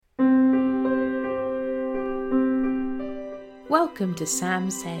Welcome to Sam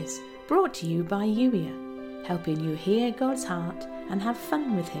Says, brought to you by Yuya, helping you hear God's heart and have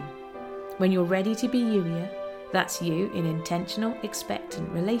fun with Him. When you're ready to be Yuya, that's you in intentional, expectant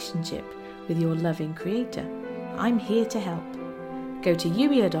relationship with your loving Creator. I'm here to help. Go to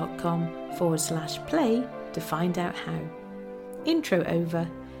yuya.com/play to find out how. Intro over.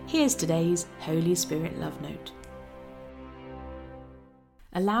 Here's today's Holy Spirit Love Note.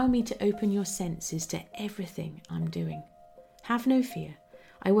 Allow me to open your senses to everything I'm doing. Have no fear.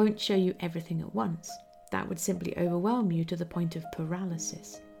 I won't show you everything at once. That would simply overwhelm you to the point of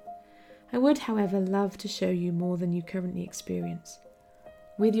paralysis. I would, however, love to show you more than you currently experience.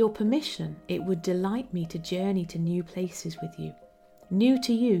 With your permission, it would delight me to journey to new places with you. New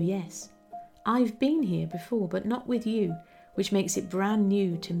to you, yes. I've been here before, but not with you, which makes it brand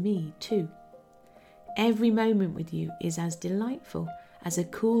new to me too. Every moment with you is as delightful as a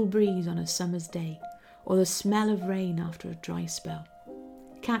cool breeze on a summer's day, or the smell of rain after a dry spell.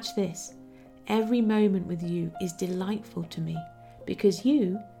 Catch this, every moment with you is delightful to me, because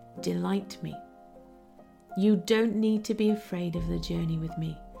you delight me. You don't need to be afraid of the journey with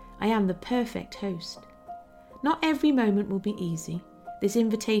me. I am the perfect host. Not every moment will be easy. This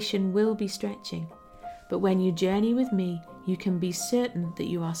invitation will be stretching. But when you journey with me, you can be certain that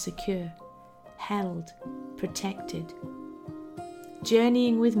you are secure, held, protected.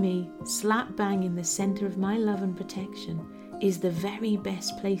 Journeying with me, slap bang in the centre of my love and protection, is the very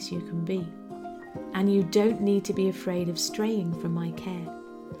best place you can be. And you don't need to be afraid of straying from my care.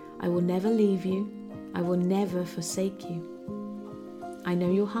 I will never leave you. I will never forsake you. I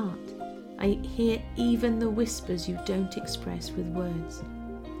know your heart. I hear even the whispers you don't express with words.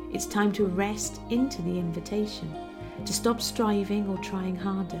 It's time to rest into the invitation, to stop striving or trying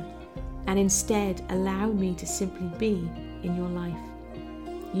harder, and instead allow me to simply be in your life.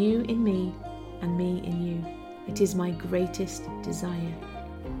 You in me and me in you. It is my greatest desire.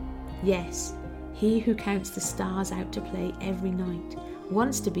 Yes, he who counts the stars out to play every night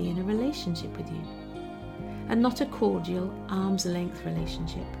wants to be in a relationship with you. And not a cordial, arm's length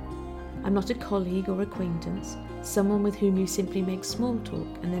relationship. I'm not a colleague or acquaintance, someone with whom you simply make small talk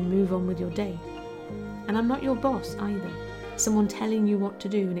and then move on with your day. And I'm not your boss either, someone telling you what to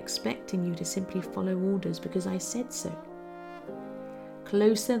do and expecting you to simply follow orders because I said so.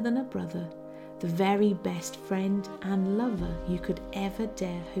 Closer than a brother, the very best friend and lover you could ever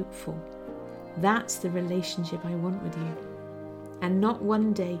dare hope for. That's the relationship I want with you. And not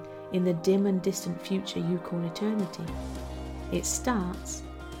one day in the dim and distant future you call eternity. It starts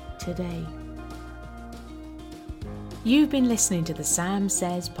today. You've been listening to the Sam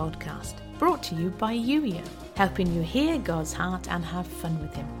Says podcast, brought to you by Yuya, helping you hear God's heart and have fun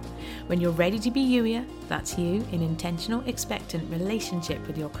with Him. When you're ready to be Yuya, that's you in intentional, expectant relationship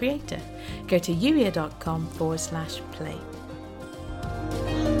with your Creator. Go to yuya.com/play.